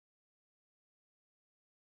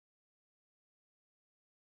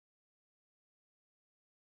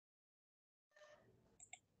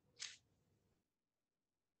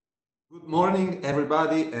Good morning,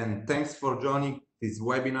 everybody, and thanks for joining this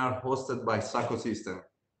webinar hosted by Sacco System.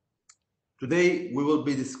 Today, we will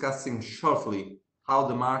be discussing shortly how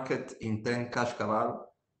the market intends Kashcaval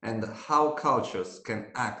and how cultures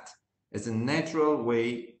can act as a natural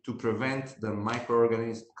way to prevent the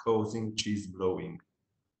microorganism causing cheese blowing.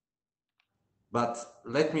 But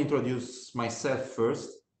let me introduce myself first.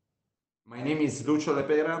 My name is Lucio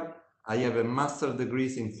Lepera. I have a master's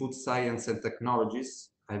degree in food science and technologies.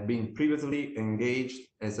 I've been previously engaged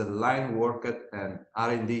as a line worker and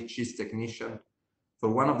R&D cheese technician for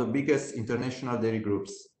one of the biggest international dairy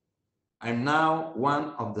groups. I'm now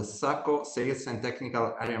one of the Sacco sales and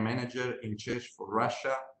technical area manager in charge for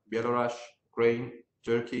Russia, Belarus, Ukraine,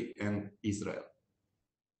 Turkey, and Israel.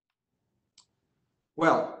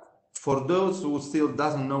 Well, for those who still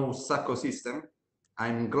doesn't know Sacco System,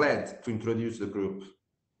 I'm glad to introduce the group.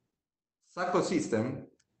 Sacco System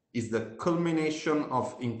is the culmination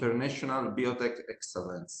of international biotech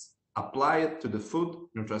excellence applied to the food,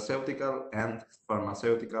 nutraceutical, and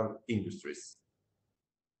pharmaceutical industries.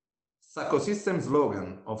 Sacco System's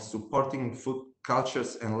slogan of supporting food,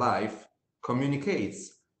 cultures, and life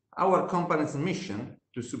communicates our company's mission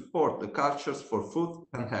to support the cultures for food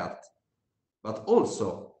and health, but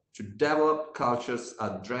also to develop cultures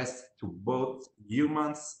addressed to both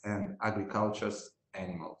humans and agriculture's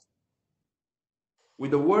animals.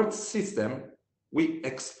 With the word system, we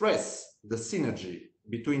express the synergy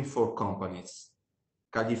between four companies: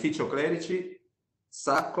 Calificio Clerici,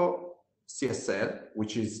 Sacco, CSL,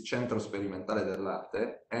 which is Centro Sperimentale del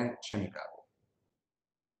Latte, and Chemical.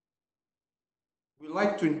 We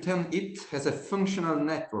like to intend it as a functional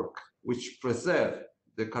network which preserves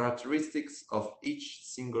the characteristics of each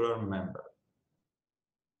singular member.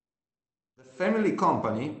 The family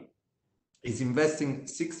company is investing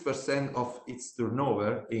 6% of its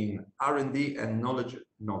turnover in R&D and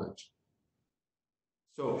knowledge.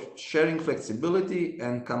 So sharing flexibility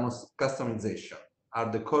and customization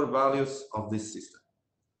are the core values of this system.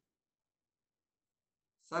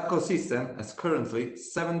 Sacco System has currently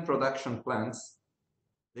 7 production plants.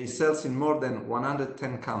 They sell in more than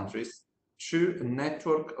 110 countries through a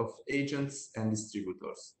network of agents and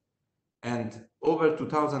distributors. And over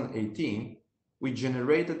 2018, we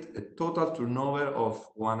generated a total turnover of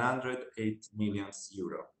 108 million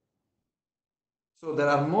euro. So there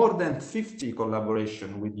are more than 50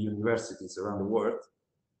 collaborations with universities around the world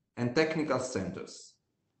and technical centers.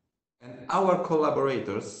 And our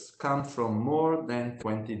collaborators come from more than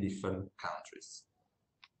 20 different countries.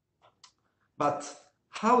 But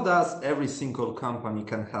how does every single company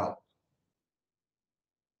can help?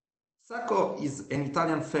 Sacco is an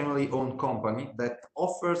Italian family-owned company that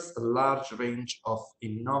offers a large range of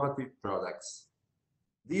innovative products.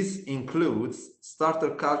 This includes starter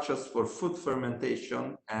cultures for food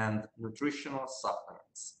fermentation and nutritional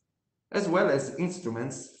supplements, as well as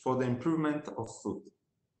instruments for the improvement of food.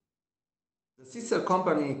 The sister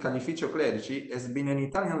company Calificio Clerici has been an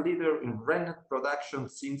Italian leader in rennet production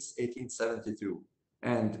since 1872,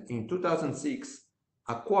 and in 2006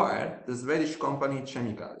 acquired the Swedish company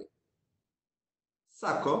Chemical.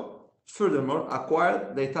 Sacco, furthermore,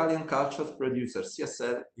 acquired the Italian cultures producer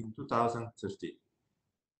CSL in 2013.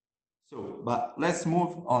 But let's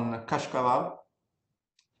move on Kashcaval.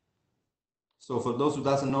 So for those who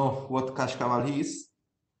doesn't know what Kashcaval is,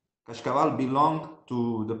 Kashcaval belongs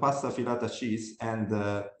to the pasta filata cheese, and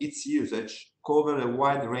its usage covers a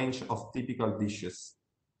wide range of typical dishes.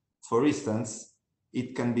 For instance,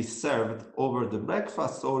 it can be served over the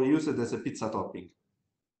breakfast or used as a pizza topping.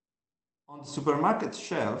 On the supermarket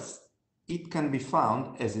shelves, it can be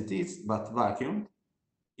found as it is, but vacuumed,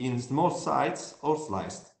 in small sizes or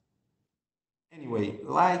sliced. Anyway,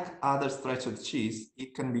 like other stretched cheese,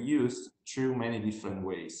 it can be used through many different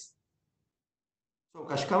ways. So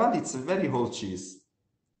Kashcaval is a very old cheese.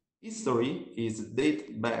 History is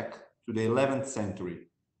dated back to the 11th century.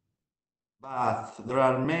 But there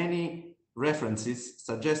are many references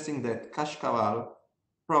suggesting that Kashcaval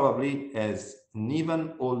probably has an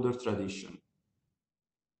even older tradition.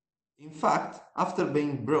 In fact, after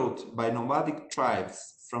being brought by nomadic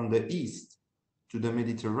tribes from the east to the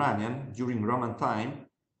Mediterranean during Roman time,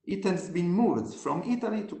 it has been moved from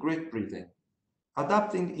Italy to Great Britain,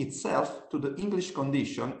 adapting itself to the English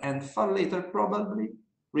condition and far later probably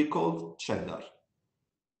recalled cheddar.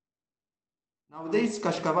 Nowadays,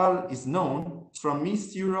 Kashcaval is known from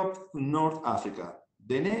East Europe to North Africa.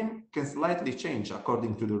 The name can slightly change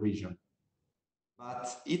according to the region,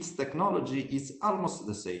 but its technology is almost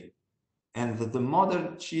the same, and the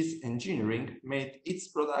modern cheese engineering made its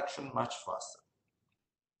production much faster.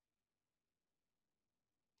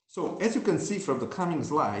 So, as you can see from the coming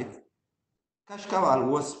slide, Kashcaval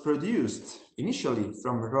was produced initially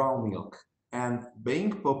from raw milk, and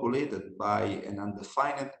being populated by an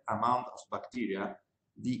undefined amount of bacteria,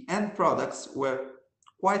 the end products were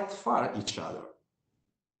quite far each other.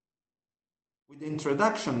 With the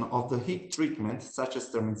introduction of the heat treatment, such as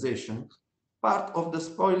thermization, part of the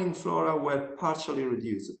spoiling flora were partially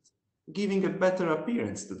reduced, giving a better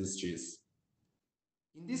appearance to this cheese.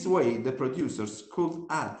 In this way, the producers could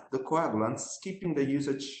add the coagulants, skipping the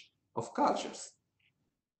usage of cultures.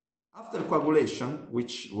 After coagulation,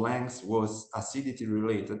 which length was acidity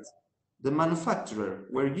related, the manufacturer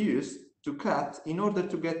were used to cut in order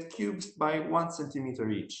to get cubes by 1 centimeter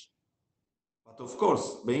each. But of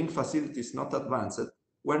course, being facilities not advanced,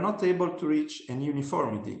 were not able to reach an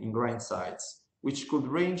uniformity in grain size, which could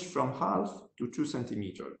range from half to 2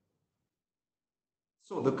 centimeters.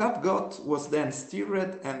 So the cut gut was then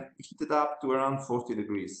stirred and heated up to around 40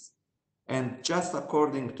 degrees. And just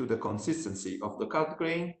according to the consistency of the cut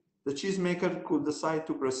grain, the cheesemaker could decide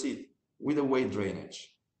to proceed with the weight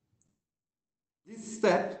drainage. This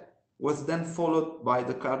step was then followed by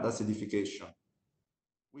the card acidification,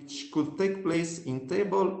 which could take place in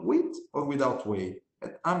table with or without whey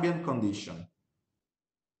at ambient condition.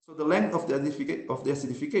 So the length of the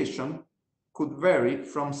acidification could vary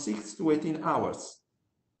from 6 to 18 hours.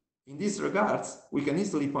 In these regards, we can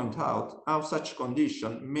easily point out how such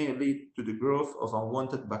condition may lead to the growth of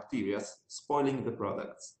unwanted bacteria, spoiling the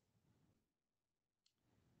products.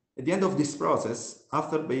 At the end of this process,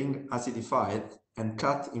 after being acidified and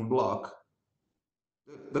cut in block,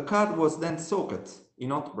 the card was then soaked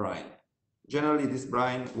in hot brine. Generally, this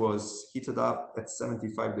brine was heated up at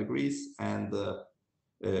 75 degrees and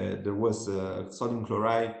there was sodium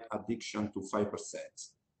chloride addiction to 5%.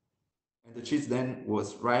 And the cheese then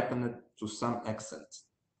was ripened to some extent.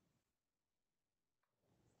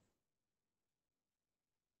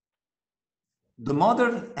 The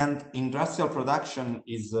modern and industrial production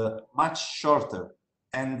is much shorter,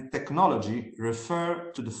 and technology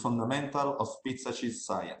refers to the fundamental of pizza cheese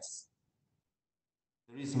science.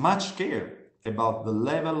 There is much care about the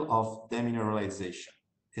level of demineralization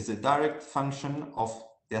as a direct function of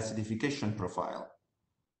the acidification profile,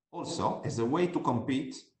 also as a way to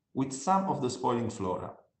compete with some of the spoiling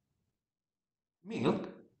flora. Milk,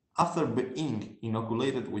 after being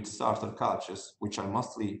inoculated with starter cultures, which are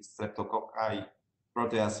mostly Streptococci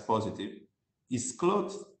protease positive, is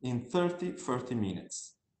clothed in 30-40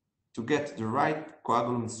 minutes to get the right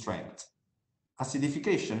coagulant strength.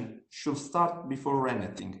 Acidification should start before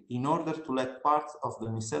renneting in order to let parts of the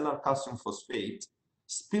micellar calcium phosphate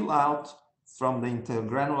spill out from the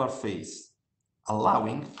intergranular phase,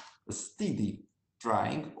 allowing a steady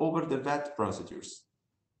drying over the vat procedures.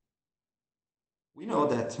 We know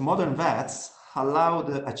that modern vats allow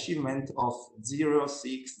the achievement of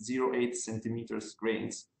 0,6-0,8 centimeters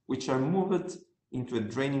grains, which are moved into a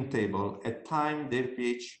draining table at time their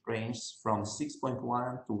pH ranges from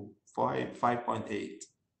 6.1 to 5.8.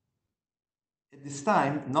 At this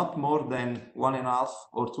time, not more than 1.5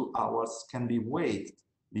 or 2 hours can be waited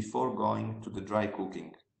before going to the dry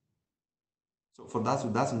cooking. So for those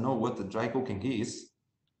who doesn't know what the dry cooking is,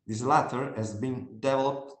 this latter has been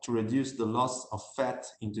developed to reduce the loss of fat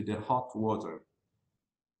into the hot water,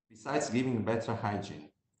 besides giving better hygiene.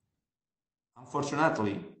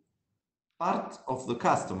 Unfortunately, part of the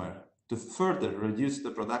customer, to further reduce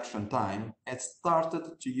the production time, has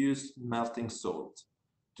started to use melting salt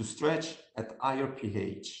to stretch at higher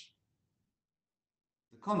pH.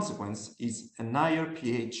 The consequence is an higher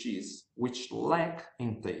pH cheese, which lacks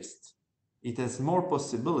in taste. It has more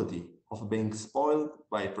possibility of being spoiled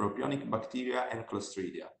by propionic bacteria and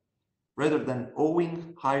Clostridia, rather than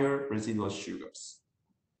owing higher residual sugars.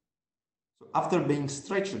 So after being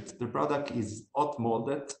stretched, the product is hot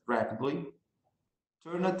molded rapidly,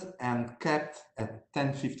 turned and kept at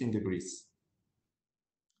 10-15 degrees.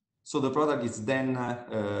 So the product is then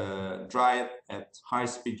dried at high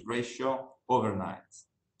speed ratio overnight.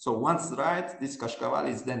 So once dried, this Kashcaval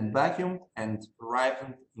is then vacuumed and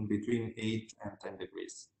ripened in between 8 and 10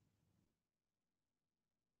 degrees.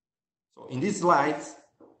 So in this slide,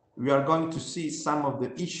 we are going to see some of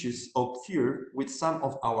the issues occur with some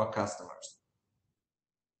of our customers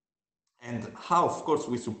and how, of course,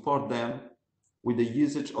 we support them with the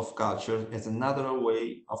usage of culture as another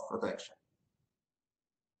way of protection.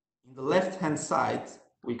 In the left-hand side,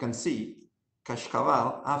 we can see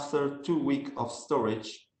Kashcaval after 2 weeks of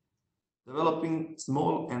storage developing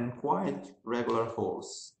small and quite regular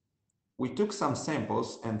holes. We took some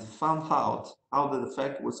samples and found out how the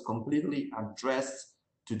defect was completely addressed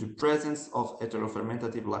to the presence of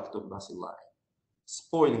heterofermentative lactobacilli.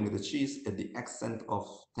 spoiling the cheese at the extent of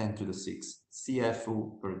 10 to the 6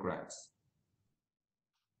 CFU per grams.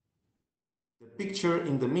 The picture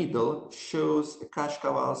in the middle shows a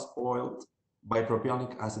Kashcaval spoiled by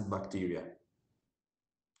propionic acid bacteria,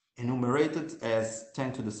 enumerated as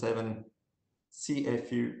 10 to the 7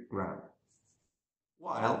 CFU gram.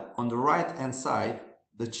 While on the right-hand side,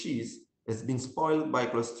 the cheese has been spoiled by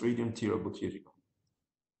Clostridium thyrobutyrium.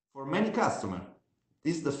 For many customers,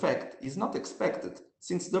 this defect is not expected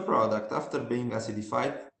since the product, after being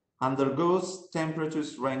acidified, undergoes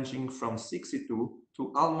temperatures ranging from 62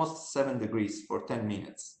 to almost 7 degrees for 10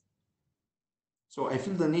 minutes. So I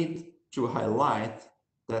feel the need to highlight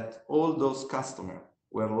that all those customers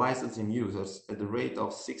were Lysozyme users at the rate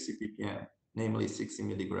of 60 ppm, namely 60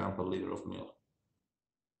 milligram per liter of milk.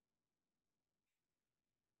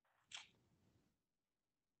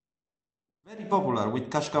 Very popular with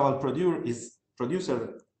Kashcaval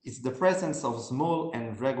producer is the presence of small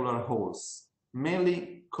and regular holes,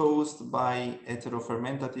 mainly caused by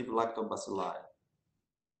heterofermentative lactobacilli.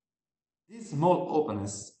 These small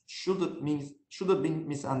openings shouldn't be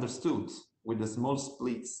misunderstood with the small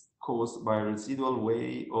splits caused by residual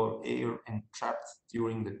whey or air entrapped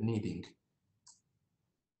during the kneading.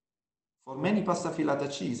 For many pasta filata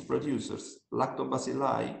cheese producers,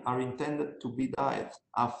 lactobacilli are intended to be died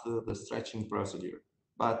after the stretching procedure,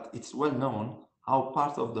 but it's well known how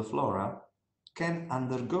part of the flora can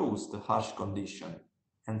undergo the harsh condition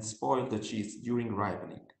and spoil the cheese during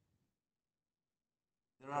ripening.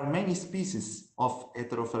 There are many species of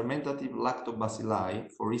heterofermentative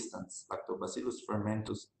lactobacilli, for instance, Lactobacillus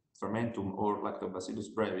fermentum or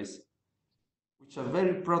Lactobacillus brevis, which are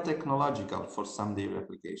very pro-technological for some dairy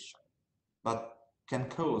application, but can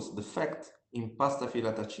cause defect in pasta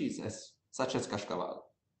filata cheeses, such as Kashcaval.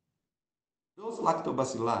 Those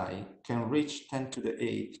lactobacilli can reach 10 to the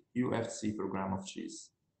 8 UFC per gram of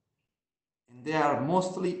cheese, and they are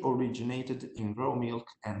mostly originated in raw milk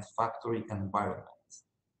and factory environments.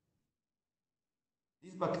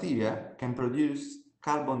 These bacteria can produce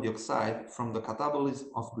carbon dioxide from the catabolism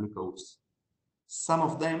of glucose. Some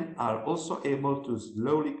of them are also able to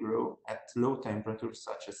slowly grow at low temperatures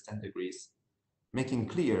such as 10 degrees, making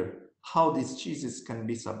clear how these cheeses can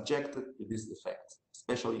be subjected to this defect,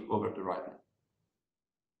 especially over the ripening.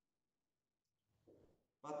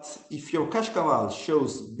 But if your Kashcaval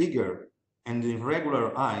shows bigger and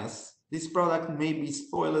irregular eyes, this product may be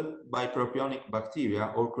spoiled by propionic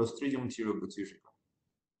bacteria or Clostridium thyrobutyrium.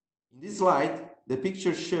 In this slide, the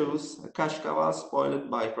picture shows a Kashcaval spoiled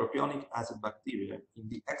by propionic acid bacteria in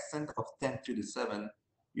the extent of 10 to the 7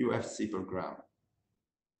 UFC per gram.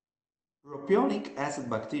 Propionic acid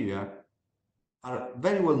bacteria are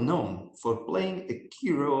very well known for playing a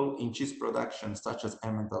key role in cheese production such as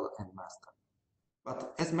Emmental and Masta.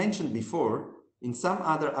 But as mentioned before, in some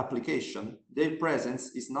other application, their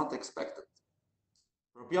presence is not expected.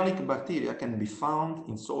 Propionic bacteria can be found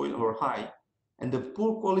in soil or hay, and the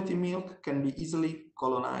poor quality milk can be easily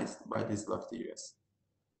colonized by these bacteria.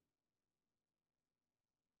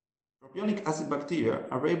 Propionic acid bacteria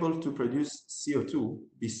are able to produce CO2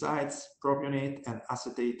 besides propionate and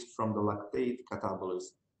acetate from the lactate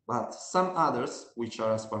catabolism, but some others, which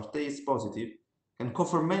are aspartase positive, can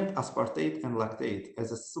co-ferment aspartate and lactate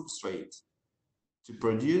as a substrate to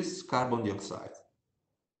produce carbon dioxide.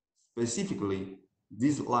 Specifically,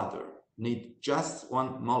 these latter need just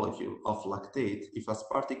one molecule of lactate if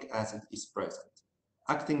aspartic acid is present,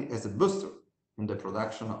 acting as a booster in the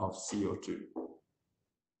production of CO2.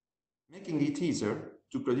 Making it easier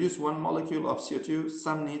to produce one molecule of CO2,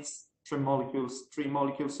 some needs three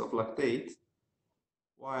molecules of lactate,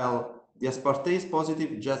 while the aspartase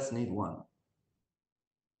positive just need one.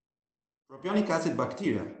 Propionic acid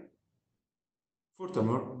bacteria,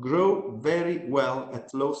 furthermore, grow very well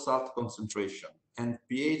at low salt concentration and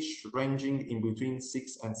pH ranging in between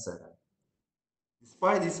 6 and 7.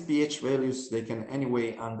 Despite these pH values, they can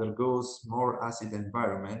anyway undergo more acid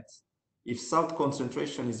environment if salt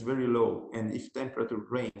concentration is very low and if temperature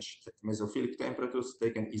range at mesophilic temperatures,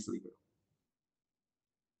 they can easily grow.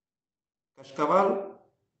 Kashcaval,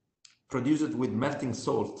 produced with melting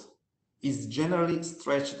salt, is generally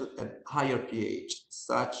stretched at higher pH,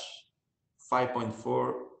 such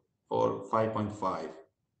 5.4 or 5.5,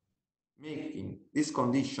 making this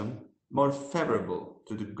condition more favorable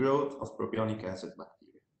to the growth of propionic acid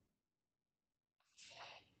bacteria.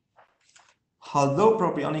 Although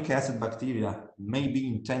propionic acid bacteria may be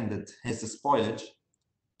intended as a spoilage,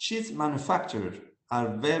 cheese manufacturers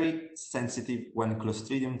are very sensitive when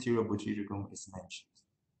Clostridium thyrobutyrium is mentioned.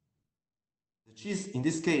 The cheese, in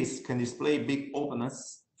this case, can display big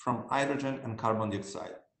openness from hydrogen and carbon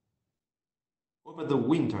dioxide. Over the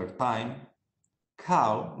winter time,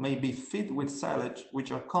 cow may be fed with silage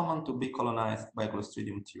which are common to be colonized by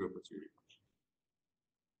Clostridium thyroboturicum.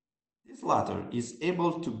 This latter is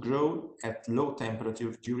able to grow at low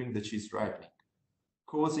temperature during the cheese ripening,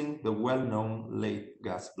 causing the well-known late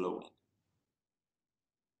gas blowing.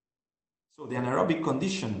 So the anaerobic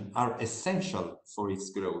conditions are essential for its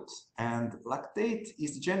growth, and lactate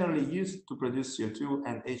is generally used to produce CO2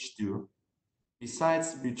 and H2,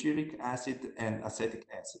 besides butyric acid and acetic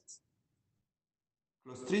acid.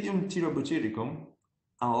 Clostridium thyroboturicum,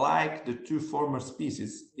 unlike the two former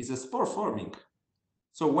species, is a spore-forming.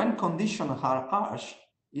 So when conditions are harsh,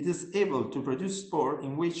 it is able to produce spore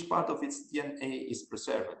in which part of its DNA is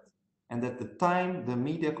preserved, and at the time the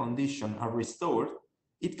media conditions are restored,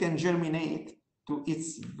 it can germinate to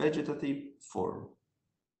its vegetative form.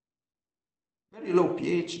 Very low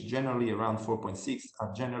pH, generally around 4.6,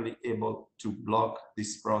 are generally able to block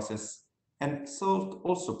this process, and salt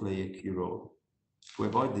also play a key role to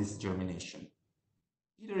avoid this germination.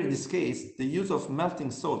 Either in this case, the use of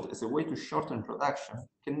melting salt as a way to shorten production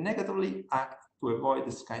can negatively act to avoid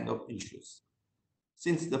this kind of issues,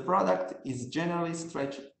 since the product is generally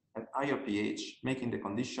stretched at higher pH, making the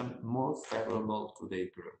condition more favorable to their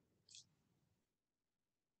growth.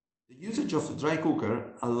 The usage of a dry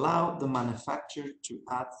cooker allows the manufacturer to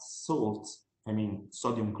add salt,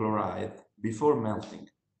 sodium chloride, before melting,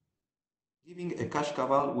 giving a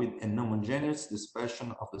Kashcaval with an homogeneous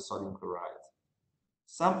dispersion of the sodium chloride.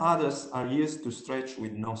 Some others are used to stretch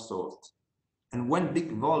with no salt, and when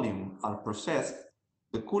big volumes are processed,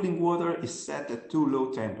 the cooling water is set at too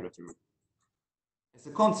low temperature. As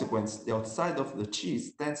a consequence, the outside of the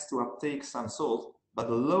cheese tends to uptake some salt, but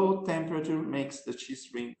the low temperature makes the cheese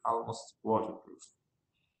ring almost waterproof,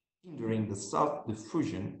 hindering the salt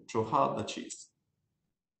diffusion throughout the cheese.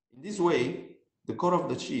 In this way, the core of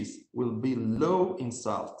the cheese will be low in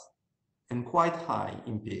salt and quite high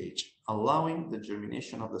in pH, allowing the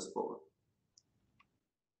germination of the spore.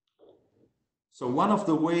 So one of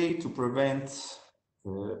the ways to prevent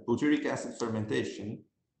butyric acid fermentation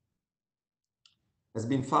has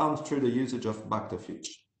been found through the usage of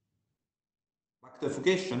bacterfuge.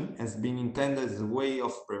 Bacterfugation has been intended as a way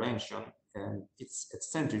of prevention, and it's a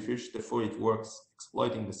centrifuge, therefore it works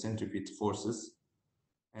exploiting the centrifuge forces.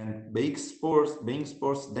 And being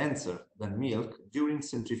spores denser than milk, during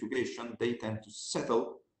centrifugation they tend to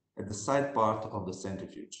settle at the side part of the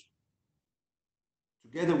centrifuge.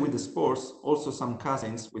 Together with the spores, also some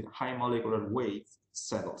cousins with high molecular weight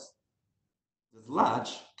settles. The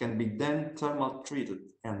sludge can be then thermal treated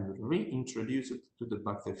and reintroduced to the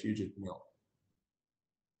bacterifuged milk.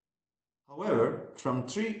 However, from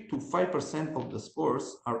 3 to 5% of the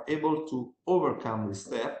spores are able to overcome this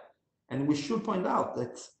step, and we should point out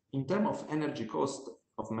that in terms of energy cost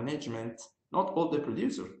of management, not all the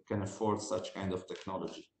producers can afford such kind of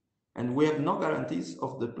technology, and we have no guarantees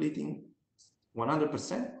of depleting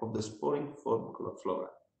 100% of the sporing flora.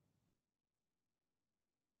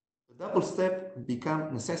 The double step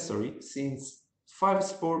becomes necessary since 5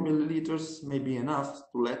 spore milliliters may be enough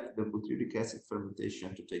to let the butyric acid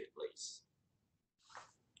fermentation to take place.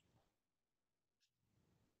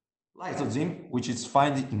 Lysozyme, which is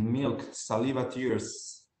found in milk, saliva,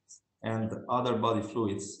 tears, and other body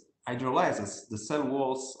fluids, hydrolyzes the cell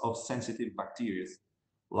walls of sensitive bacteria,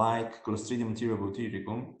 like Clostridium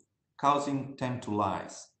thyroboturicum, causing them to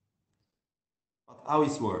lyse. But how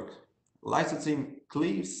it works? Lysozyme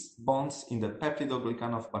cleaves bonds in the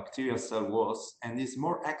peptidoglycan of bacterial cell walls and is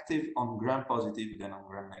more active on gram-positive than on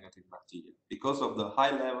gram-negative bacteria because of the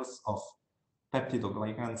high levels of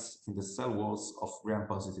peptidoglycans in the cell walls of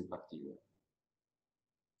gram-positive bacteria.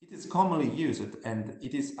 It is commonly used and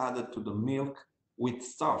it is added to the milk with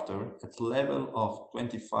starter at level of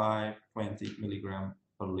 25-20 mg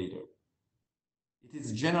per liter. It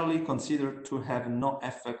is generally considered to have no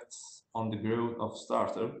effects on the growth of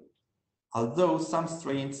starter, although some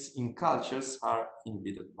strains in cultures are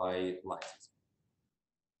inhibited by lysozyme.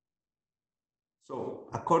 So,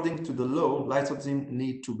 according to the law, lysozyme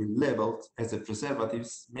need to be labeled as a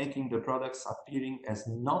preservatives, making the products appearing as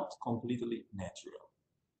not completely natural.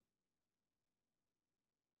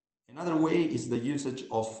 Another way is the usage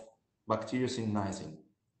of bacteriocin nisin,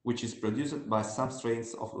 which is produced by some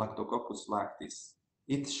strains of Lactococcus lactis.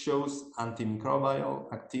 It shows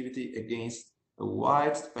antimicrobial activity against a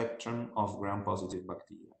wide spectrum of gram-positive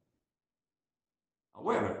bacteria.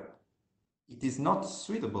 However, it is not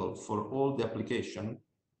suitable for all the application,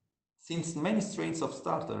 since many strains of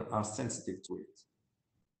starter are sensitive to it.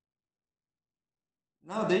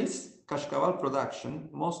 Nowadays, Kashcaval production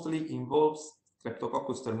mostly involves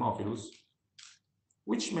Streptococcus thermophilus,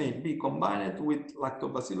 which may be combined with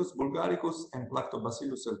Lactobacillus bulgaricus and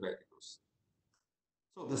Lactobacillus helveticus.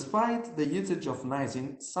 So despite the usage of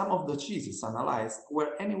nisin, some of the cheeses analyzed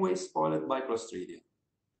were anyway spoiled by Clostridium.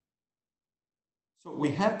 So we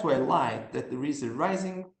have to highlight that there is a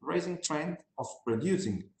rising trend of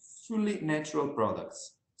producing fully natural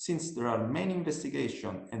products, since there are many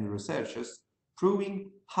investigations and researches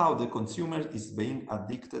proving how the consumer is being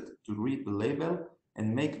addicted to read the label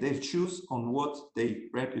and make their choice on what they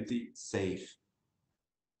reputate safe.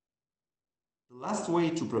 The last way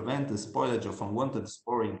to prevent the spoilage of unwanted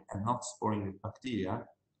sporing and not sporing bacteria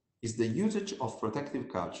is the usage of protective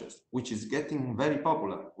cultures, which is getting very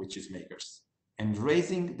popular with cheesemakers and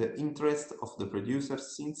raising the interest of the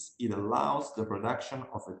producers since it allows the production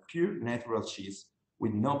of a pure natural cheese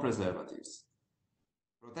with no preservatives.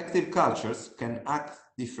 Protective cultures can act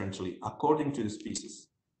differently according to the species.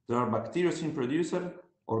 There are bacteriocin producer,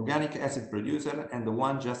 organic acid producer, and the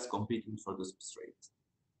one just competing for the substrate.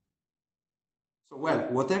 So, well,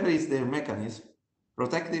 whatever is their mechanism,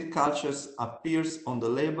 protective cultures appears on the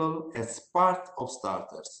label as part of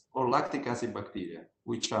starters or lactic acid bacteria,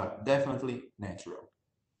 which are definitely natural.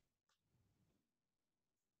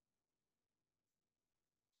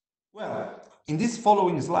 Well, in these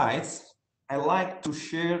following slides, I like to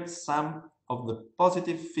share some of the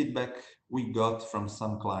positive feedback we got from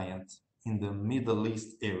some clients in the Middle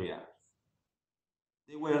East area.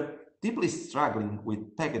 They were deeply struggling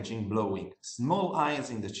with packaging blowing, small eyes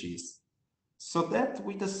in the cheese, so that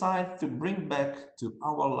we decided to bring back to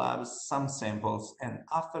our labs some samples, and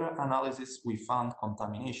after analysis we found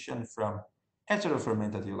contamination from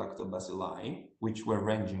heterofermentative lactobacilli, which were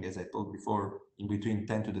ranging, as I told before, in between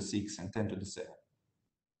 10 to the 6 and 10 to the 7.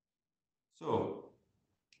 So,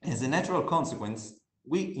 as a natural consequence,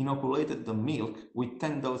 we inoculated the milk with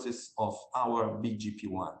 10 doses of our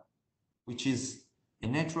BGP1, which is a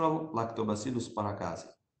natural Lactobacillus paracasi.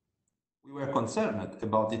 We were concerned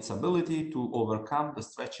about its ability to overcome the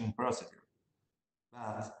stretching procedure,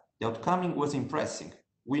 but the outcome was impressive.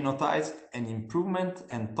 We noticed an improvement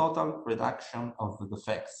and total reduction of the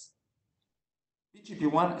defects.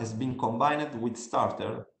 BGP1 has been combined with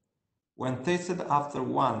starter. When tested after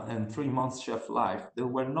 1 and 3 months shelf life, there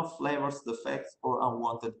were no flavors, defects, or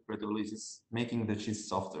unwanted proteolysis, making the cheese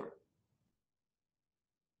softer.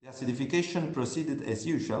 The acidification proceeded as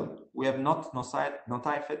usual. We have not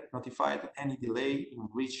notified any delay in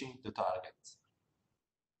reaching the target.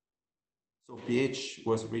 So pH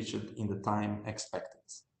was reached in the time expected.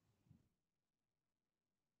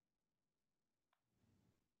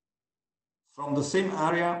 From the same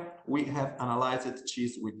area, we have analyzed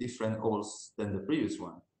cheese with different holes than the previous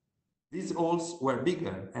one. These holes were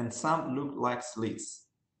bigger and some looked like slits,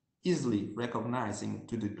 easily recognizing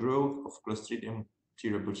to the growth of Clostridium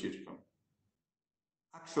pyrobutyrium.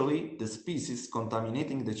 Actually, the species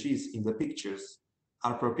contaminating the cheese in the pictures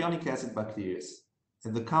are propionic acid bacteria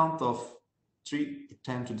at the count of 3 to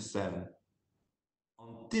 10 to the 7.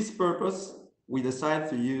 On this purpose, we decided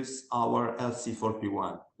to use our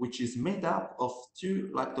LC4P1, which is made up of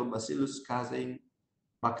 2 Lactobacillus casein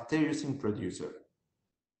bacteriocin producer.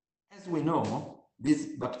 As we know, this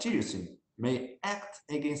bacteriocin may act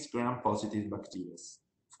against gram-positive bacteria,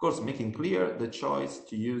 of course making clear the choice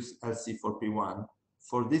to use LC4P1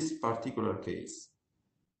 for this particular case.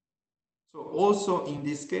 So also in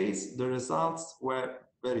this case, the results were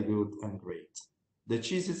very good and great. The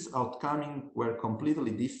cheeses outcoming were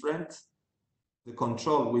completely different. The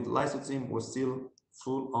control with Lysozyme was still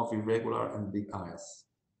full of irregular and big eyes,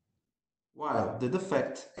 while the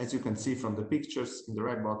defect, as you can see from the pictures in the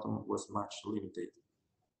right bottom, was much limited.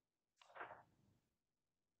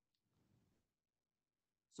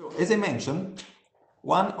 So, as I mentioned,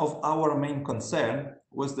 one of our main concerns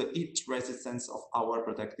was the heat resistance of our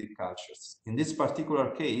protective cultures. In this particular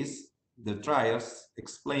case, the trials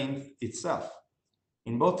explained itself.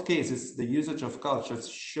 In both cases, the usage of cultures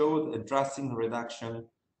showed a drastic reduction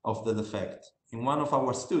of the defect. In one of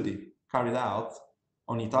our studies carried out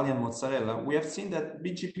on Italian mozzarella, we have seen that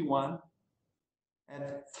BGP1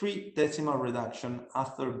 had 3 decimal reduction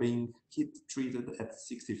after being heat treated at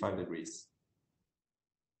 65 degrees.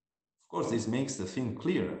 Of course, this makes the thing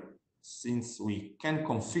clearer, since we can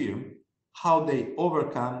confirm how they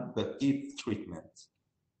overcome the heat treatment.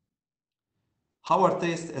 Our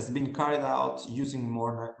test has been carried out using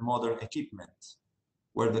more modern equipment,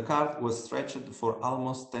 where the card was stretched for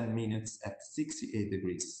almost 10 minutes at 68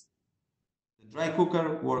 degrees. The dry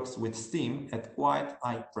cooker works with steam at quite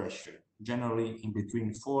high pressure, generally in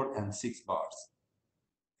between 4 and 6 bars.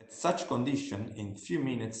 At such condition, in few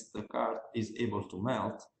minutes, the card is able to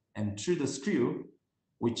melt, and through the screw,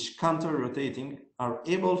 which counter-rotating, are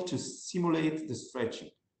able to simulate the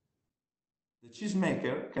stretching. The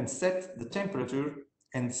cheesemaker can set the temperature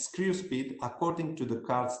and screw speed according to the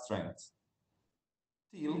card strength.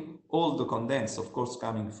 Till all the condense, of course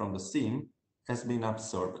coming from the steam, has been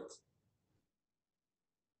absorbed.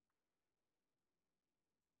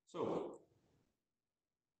 So,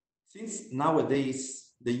 since nowadays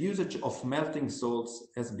the usage of melting salts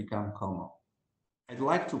has become common, I'd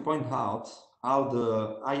like to point out how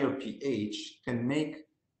the higher pH can make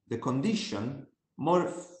the condition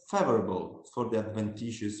more favorable for the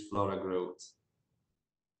adventitious flora growth.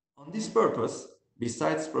 On this purpose,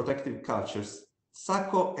 besides protective cultures,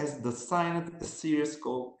 SACO has designed a series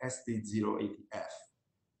called ST080F,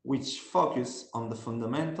 which focus on the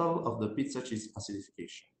fundamental of the pizza cheese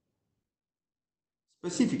acidification.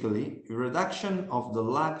 Specifically, a reduction of the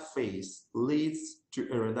lag phase leads to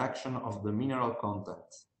a reduction of the mineral content,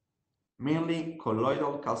 mainly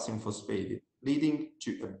colloidal calcium phosphate, leading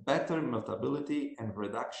to a better meltability and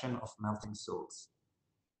reduction of melting salts.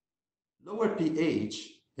 Lower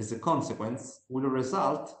pH, as a consequence, will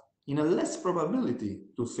result in a less probability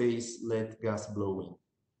to face lead gas blowing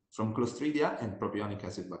from Clostridia and propionic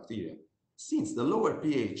acid bacteria, since the lower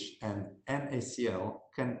pH and NaCl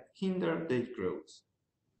can hinder their growth.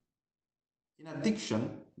 In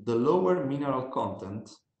addition, the lower mineral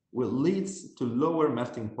content will lead to lower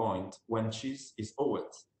melting point when cheese is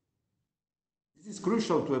wet. This is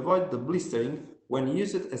crucial to avoid the blistering when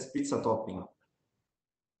used as pizza topping.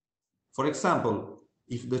 For example,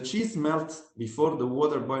 if the cheese melts before the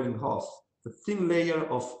water boiling off, a thin layer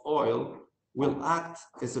of oil will act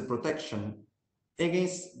as a protection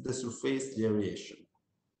against the surface deaeration.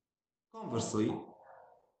 Conversely,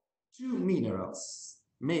 two minerals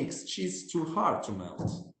makes cheese too hard to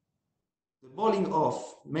melt. The boiling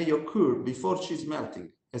off may occur before cheese melting.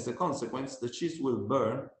 As a consequence, the cheese will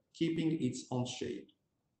burn, keeping its own shape.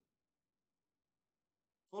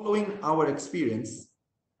 Following our experience,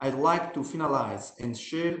 I'd like to finalize and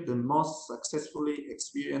share the most successfully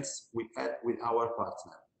experience we had with our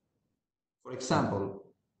partner. For example,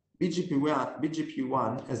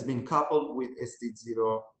 BGP1 has been coupled with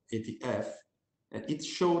ST080F, and it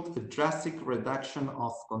showed a drastic reduction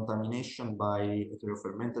of contamination by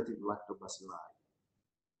heterofermentative lactobacilli.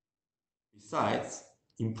 Besides,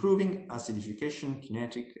 improving acidification,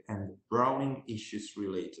 kinetic, and browning issues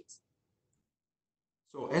related.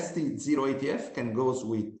 So ST080F can go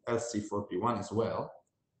with LC4P1 as well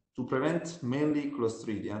to prevent mainly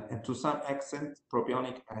Clostridium and to some extent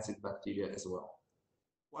propionic acid bacteria as well.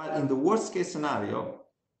 While in the worst case scenario,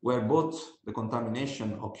 where both the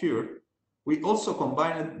contamination occurred, we also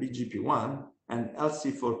combined BGP1 and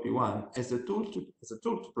LC4P1 as a tool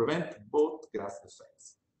to prevent both gas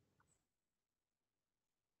effects.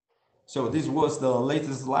 So this was the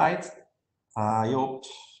latest slide. I hope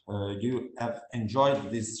you have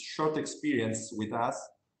enjoyed this short experience with us.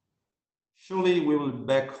 Surely we will be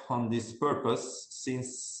back on this purpose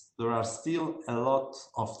since there are still a lot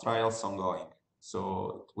of trials ongoing.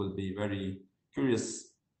 So it will be very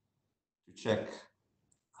curious to check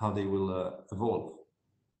how they will evolve.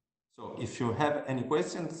 So if you have any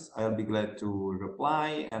questions, I'll be glad to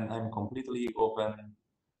reply, and I'm completely open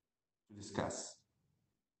to discuss.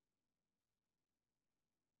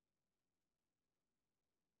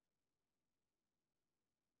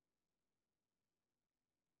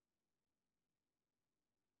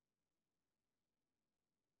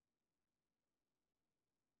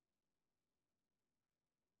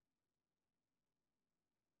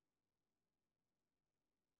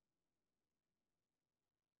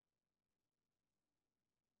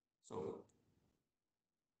 So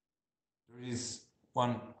there is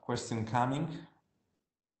one question coming.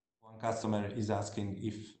 One customer is asking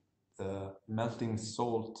if the melting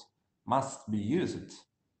salt must be used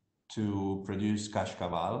to produce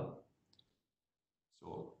Kashcaval.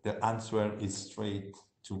 So the answer is straight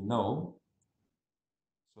to no.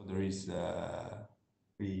 So there is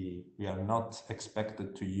we are not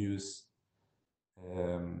expected to use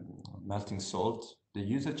melting salt. The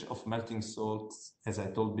usage of melting salt, as I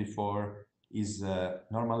told before, is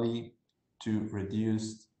normally to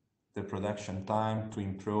reduce the production time, to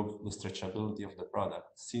improve the stretchability of the product.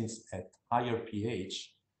 Since at higher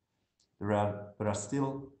pH, there are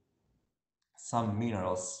still some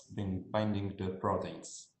minerals been binding the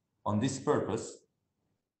proteins. On this purpose,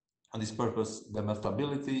 the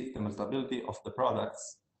meltability of the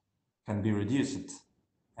products can be reduced,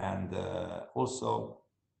 and also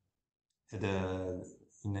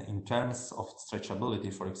in terms of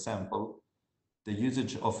stretchability, for example, the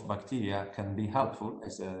usage of bacteria can be helpful,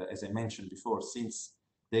 as I mentioned before, since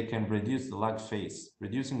they can reduce the lag phase.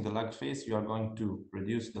 Reducing the lag phase, you are going to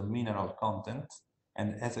reduce the mineral content,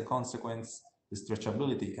 and as a consequence, the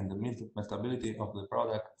stretchability and the meltability of the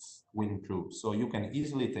products will improve. So you can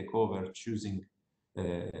easily take over choosing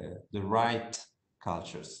the right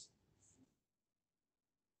cultures.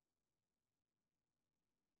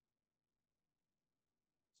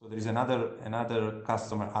 So there is another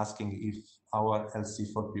customer asking if our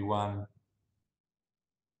LC4P1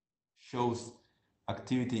 shows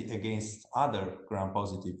activity against other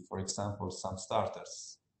gram-positive, for example, some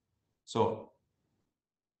starters. So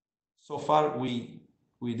far we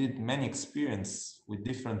did many experience with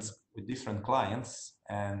different clients,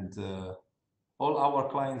 and all our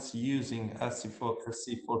clients using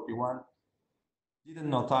LC4P1 didn't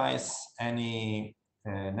notice any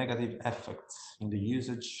negative effects in the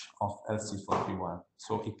usage of LC4P1,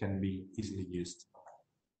 so it can be easily used.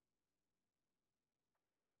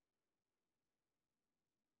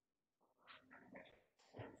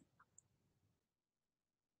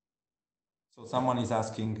 So someone is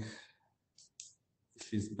asking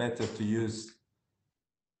if it's better to use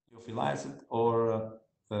lyophilized or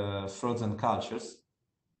frozen cultures.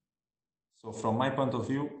 So from my point of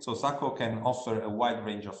view, so SACO can offer a wide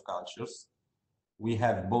range of cultures. We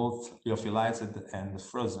have both lyophilized and the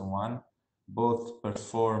frozen one. Both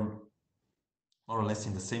perform more or less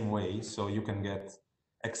in the same way, so you can get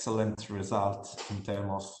excellent results in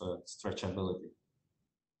terms of stretchability.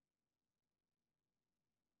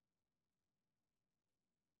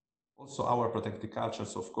 Also, our protected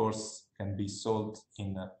cultures, of course, can be sold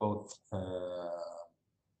in both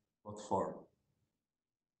forms.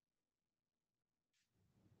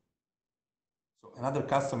 So another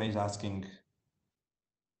customer is asking,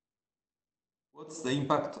 what's the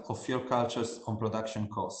impact of your cultures on production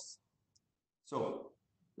costs? So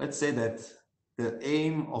let's say that the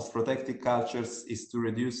aim of protected cultures is to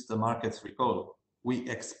reduce the market recall. We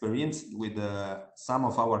experienced with some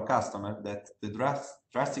of our customers that the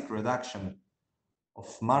drastic reduction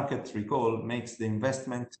of market recall makes the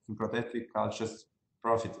investment in protected cultures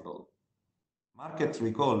profitable. Market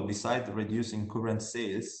recall, besides reducing current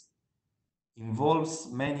sales,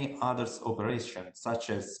 involves many other operations,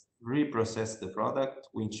 such as reprocess the product,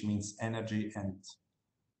 which means energy and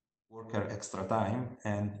worker extra time,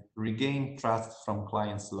 and regain trust from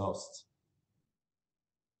clients lost.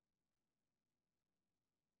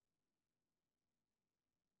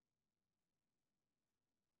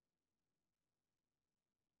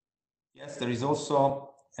 Yes, there is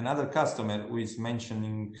also another customer who is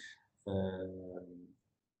mentioning two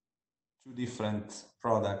different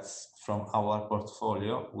products from our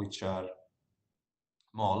portfolio, which are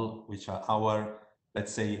MOL, which are our,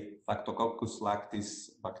 let's say, Lactococcus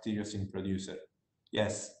lactis bacteriocin producer.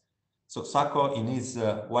 Yes, so SACO in its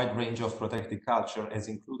wide range of protected culture has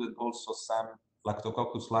included also some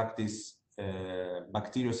Lactococcus lactis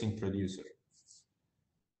bacteriocin producer.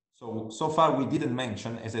 So far we didn't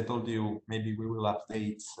mention, as I told you, maybe we will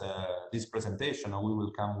update this presentation, or we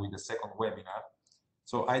will come with a second webinar.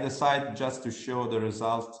 So I decided just to show the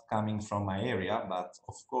results coming from my area, but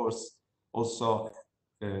of course also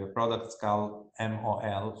products called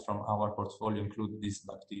MOL from our portfolio include this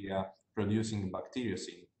bacteria producing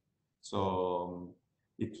bacteriocin. So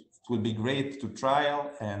it would be great to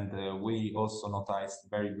trial, and we also noticed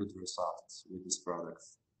very good results with these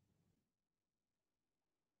products.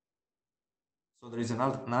 So there is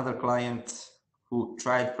another client who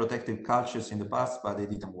tried protected cultures in the past, but they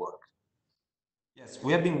didn't work. Yes,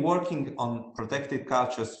 we have been working on protected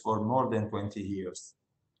cultures for more than 20 years.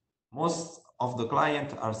 Most of the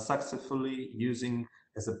clients are successfully using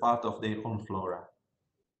as a part of their own flora.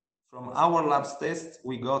 From our labs test,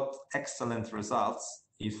 we got excellent results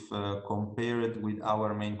if compared with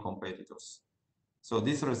our main competitors. So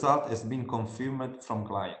this result has been confirmed from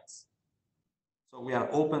clients. So we are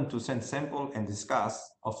open to send sample and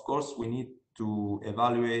discuss. Of course, we need to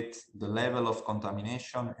evaluate the level of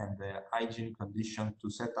contamination and the hygiene condition to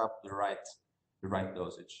set up the right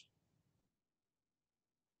dosage.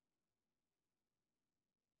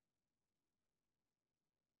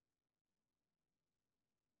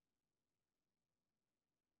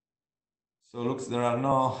 So looks there are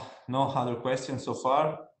no other questions so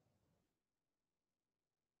far.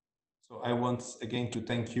 So I want again to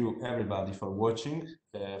thank you everybody for watching.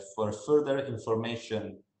 For further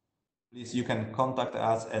information, please, you can contact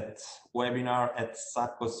us at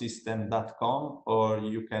webinar@sacosystem.com, or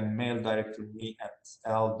you can mail direct to me at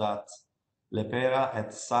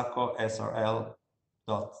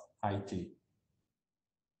l.lepera@sacosrl.it.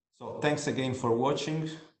 So thanks again for watching.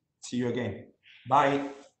 See you again.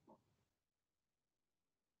 Bye.